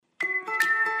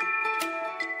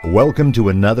Welcome to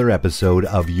another episode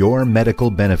of Your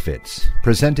Medical Benefits,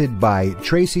 presented by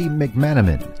Tracy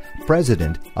McManaman,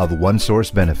 President of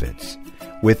OneSource Benefits.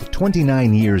 With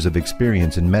 29 years of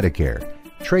experience in Medicare,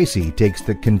 Tracy takes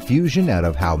the confusion out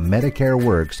of how Medicare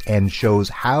works and shows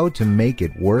how to make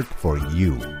it work for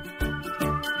you.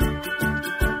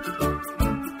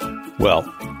 Well,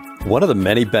 one of the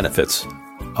many benefits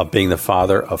of being the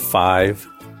father of 5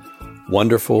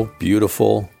 wonderful,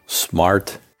 beautiful,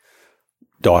 smart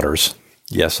daughters,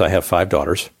 yes, I have 5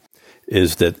 daughters,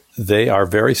 is that they are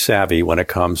very savvy when it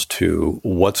comes to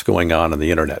what's going on the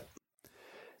internet.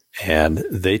 And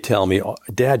they tell me,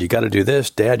 Dad, you got to do this.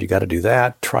 Dad, you got to do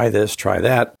that. Try this, try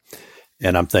that.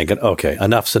 And I'm thinking, okay,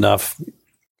 enough's enough.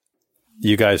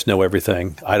 You guys know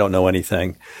everything. I don't know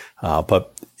anything.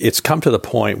 But it's come to the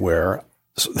point where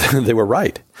they were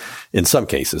right. In some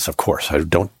cases, of course. I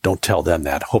don't tell them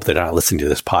that. Hope they're not listening to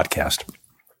this podcast.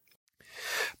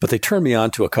 But they turned me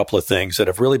on to a couple of things that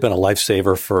have really been a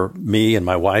lifesaver for me and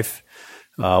my wife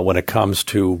when it comes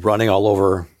to running all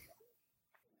over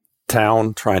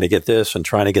town, trying to get this and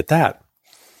trying to get that.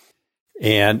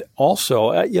 And also,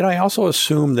 I also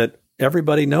assume that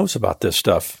everybody knows about this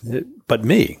stuff, but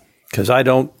me, because I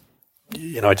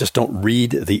just don't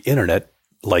read the internet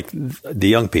like the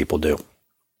young people do.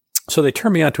 So they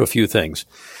turned me on to a few things.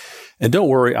 And don't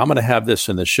worry, I'm going to have this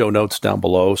in the show notes down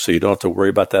below, so you don't have to worry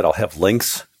about that. I'll have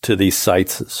links to these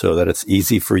sites so that it's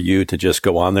easy for you to just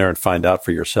go on there and find out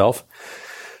for yourself.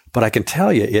 But I can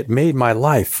tell you, it made my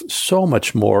life so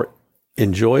much more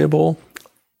enjoyable,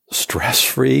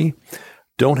 stress-free,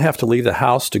 don't have to leave the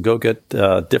house to go get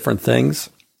different things,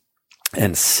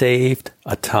 and saved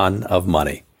a ton of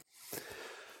money.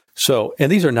 So,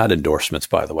 and these are not endorsements,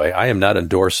 by the way. I am not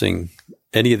endorsing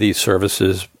any of these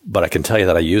services, but I can tell you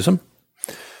that I use them.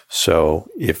 So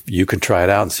if you can try it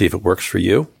out and see if it works for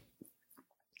you.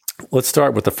 Let's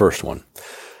start with the first one.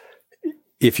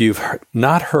 If you've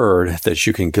not heard that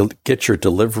you can get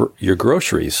your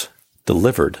groceries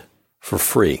delivered for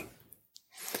free.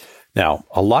 Now,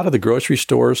 a lot of the grocery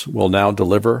stores will now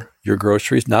deliver your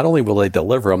groceries. Not only will they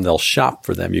deliver them, they'll shop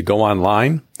for them. You go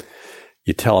online,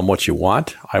 you tell them what you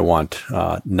want. I want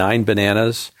 9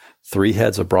 bananas, 3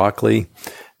 heads of broccoli,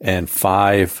 and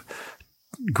 5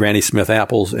 Granny Smith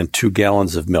apples and 2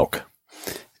 gallons of milk.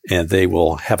 And they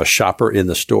will have a shopper in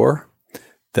the store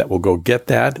that will go get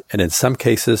that. And in some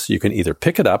cases, you can either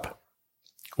pick it up,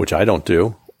 which I don't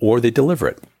do, or they deliver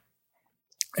it.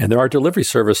 And there are delivery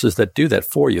services that do that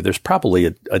for you. There's probably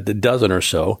a dozen or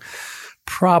so.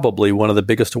 Probably one of the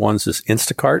biggest ones is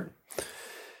Instacart.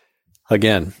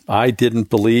 Again, I didn't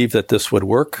believe that this would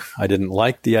work. I didn't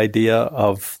like the idea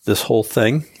of this whole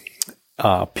thing.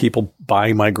 People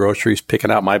buying my groceries,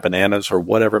 picking out my bananas or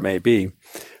whatever it may be.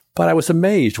 But I was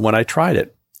amazed when I tried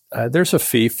it. There's a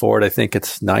fee for it. I think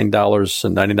it's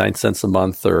 $9.99 a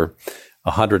month or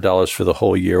 $100 for the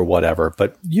whole year, whatever.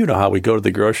 But you know how we go to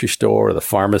the grocery store or the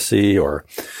pharmacy or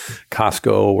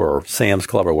Costco or Sam's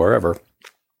Club or wherever,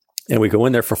 and we go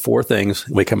in there for 4 things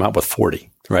and we come out with 40,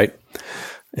 right?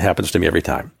 It happens to me every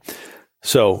time.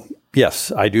 So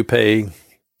yes, I do pay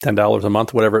 $10 a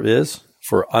month, whatever it is,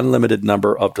 for unlimited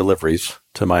number of deliveries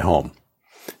to my home.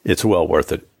 It's well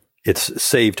worth it. It's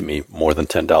saved me more than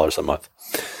 $10 a month.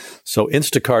 So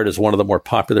Instacart is one of the more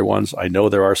popular ones. I know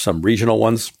there are some regional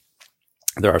ones.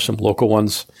 There are some local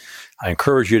ones. I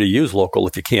encourage you to use local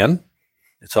if you can.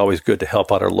 It's always good to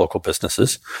help out our local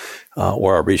businesses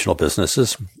or our regional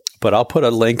businesses. But I'll put a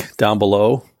link down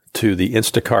below to the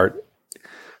Instacart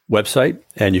website,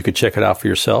 and you can check it out for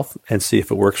yourself and see if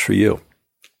it works for you.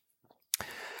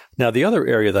 Now, the other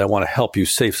area that I want to help you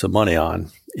save some money on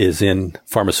is in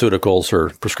pharmaceuticals or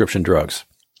prescription drugs.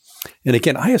 And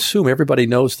again, I assume everybody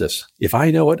knows this. If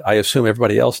I know it, I assume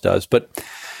everybody else does. But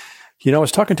I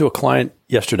was talking to a client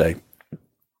yesterday.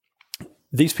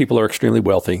 These people are extremely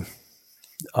wealthy.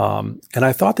 And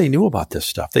I thought they knew about this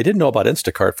stuff. They didn't know about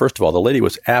Instacart. First of all, the lady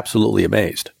was absolutely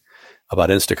amazed about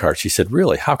Instacart. She said,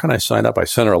 really, how can I sign up? I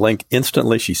sent her a link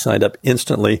instantly. She signed up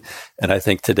instantly. And I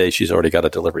think today she's already got a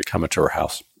delivery coming to her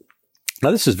house. Now,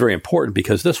 this is very important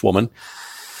because this woman,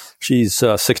 she's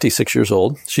 66 years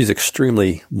old. She's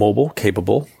extremely mobile,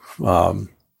 capable,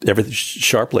 everything,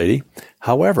 sharp lady.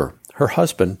 However, her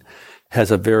husband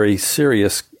has a very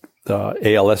serious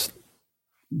ALS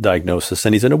diagnosis,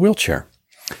 and he's in a wheelchair.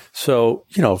 So,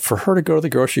 for her to go to the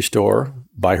grocery store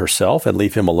by herself and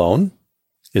leave him alone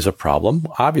is a problem.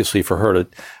 Obviously, for her to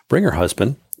bring her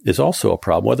husband is also a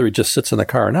problem, whether he just sits in the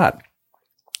car or not.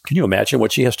 Can you imagine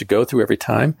what she has to go through every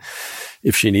time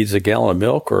if she needs a gallon of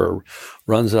milk or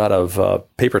runs out of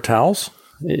paper towels?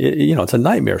 It's a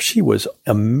nightmare. She was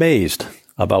amazed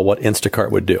about what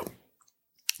Instacart would do.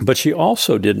 But she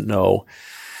also didn't know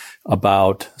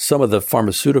about some of the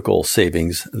pharmaceutical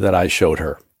savings that I showed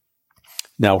her.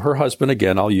 Now, her husband,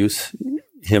 again, I'll use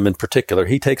him in particular,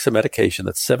 he takes a medication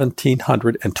that's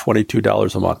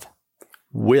 $1,722 a month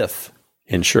with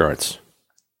insurance.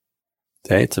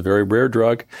 Okay, it's a very rare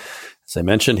drug. As I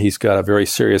mentioned, he's got a very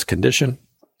serious condition.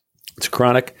 It's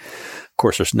chronic. Of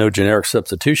course, there's no generic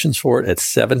substitutions for it.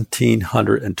 It's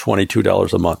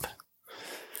 $1,722 a month.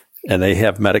 And they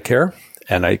have Medicare.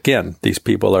 And again, these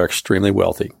people are extremely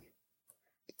wealthy.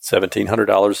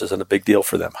 $1,700 isn't a big deal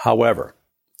for them. However,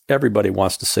 everybody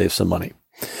wants to save some money.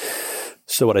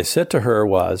 So what I said to her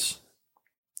was,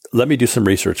 let me do some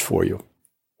research for you.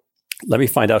 Let me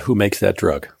find out who makes that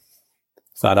drug.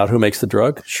 Found out who makes the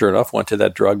drug. Sure enough, went to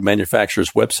that drug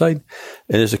manufacturer's website,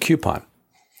 and there's a coupon.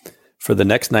 For the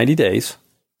next 90 days,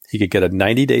 he could get a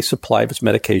 90-day supply of his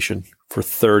medication for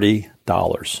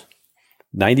 $30.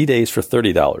 90 days for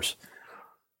 $30.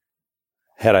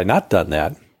 Had I not done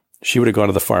that, she would have gone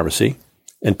to the pharmacy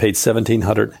and paid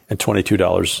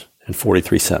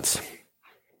 $1,722.43.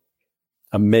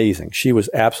 Amazing. She was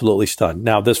absolutely stunned.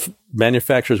 Now, this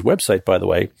manufacturer's website, by the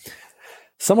way,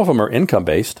 some of them are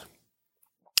income-based.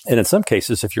 And in some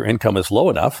cases, if your income is low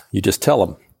enough, you just tell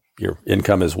them your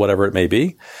income is whatever it may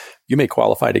be, you may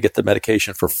qualify to get the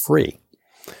medication for free.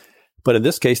 But in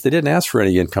this case, they didn't ask for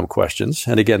any income questions.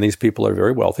 And again, these people are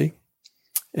very wealthy.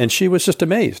 And she was just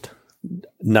amazed.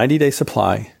 90-day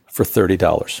supply for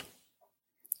 $30.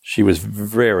 She was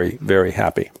very, very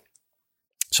happy.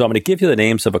 So I'm going to give you the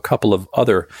names of a couple of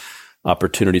other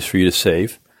opportunities for you to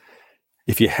save.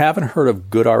 If you haven't heard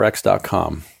of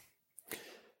GoodRx.com,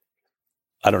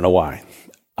 I don't know why.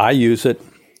 I use it.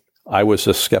 I was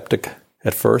a skeptic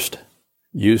at first.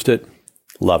 Used it.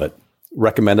 Love it.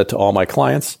 Recommend it to all my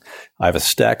clients. I have a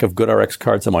stack of GoodRx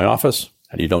cards in my office,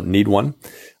 and you don't need one.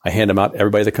 I hand them out to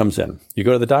everybody that comes in. You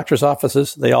go to the doctor's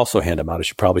offices, they also hand them out, as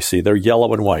you probably see. They're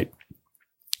yellow and white.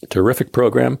 Terrific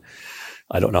program.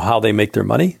 I don't know how they make their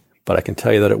money, but I can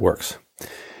tell you that it works.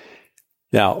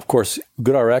 Now, of course,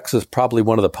 GoodRx is probably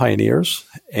one of the pioneers,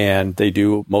 and they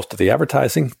do most of the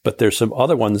advertising, but there's some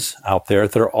other ones out there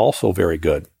that are also very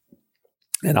good.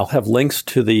 And I'll have links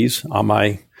to these on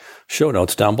my show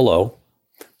notes down below,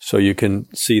 so you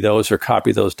can see those or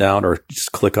copy those down or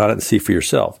just click on it and see for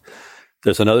yourself.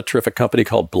 There's another terrific company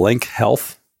called Blink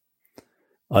Health,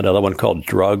 another one called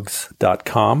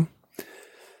drugs.com,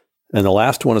 and the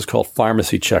last one is called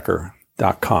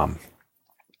pharmacychecker.com.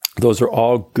 Those are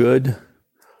all good,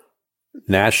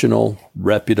 national,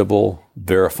 reputable,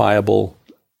 verifiable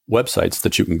websites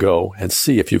that you can go and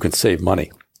see if you can save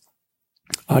money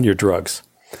on your drugs.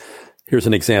 Here's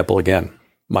an example again.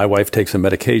 My wife takes a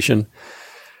medication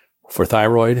for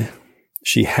thyroid.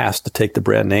 She has to take the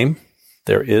brand name.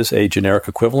 There is a generic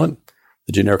equivalent.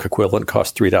 The generic equivalent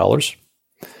costs $3.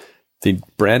 The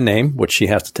brand name, which she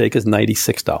has to take, is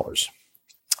 $96.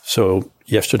 So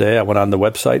yesterday I went on the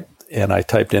website and I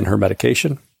typed in her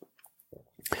medication.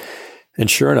 And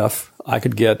sure enough, I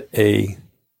could get a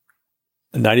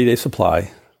 90-day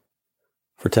supply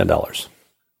for $10.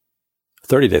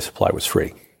 30-day supply was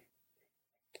free.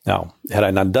 Now, had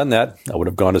I not done that, I would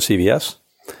have gone to CVS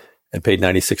and paid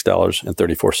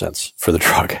 $96.34 for the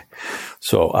drug.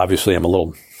 So obviously, I'm a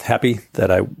little happy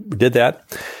that I did that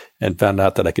and found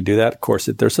out that I could do that. Of course,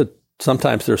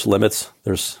 sometimes there's limits.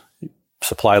 There's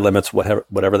supply limits,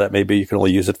 whatever that may be. You can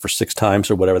only use it for 6 times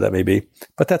or whatever that may be.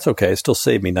 But that's okay. It still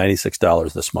saved me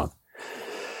 $96 this month.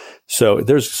 So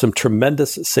there's some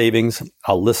tremendous savings.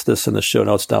 I'll list this in the show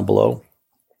notes down below.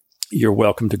 You're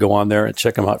welcome to go on there and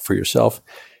check them out for yourself.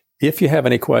 If you have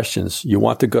any questions, you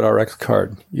want the GoodRx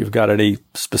card, you've got any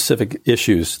specific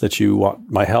issues that you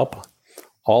want my help,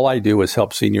 all I do is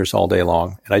help seniors all day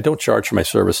long. And I don't charge for my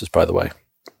services, by the way.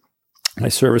 My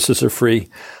services are free.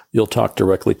 You'll talk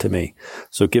directly to me.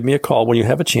 So give me a call when you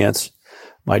have a chance.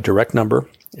 My direct number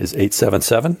is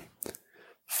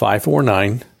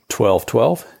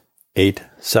 877-549-1212,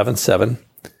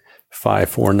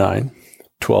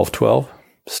 877-549-1212.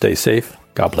 Stay safe.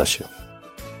 God bless you.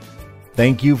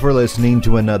 Thank you for listening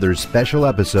to another special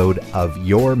episode of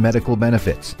Your Medical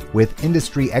Benefits with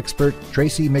industry expert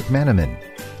Tracy McManaman.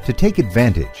 To take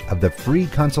advantage of the free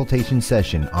consultation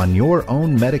session on your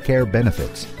own Medicare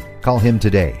benefits, call him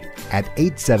today at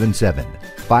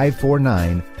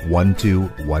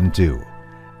 877-549-1212.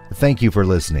 Thank you for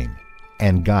listening,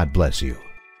 and God bless you.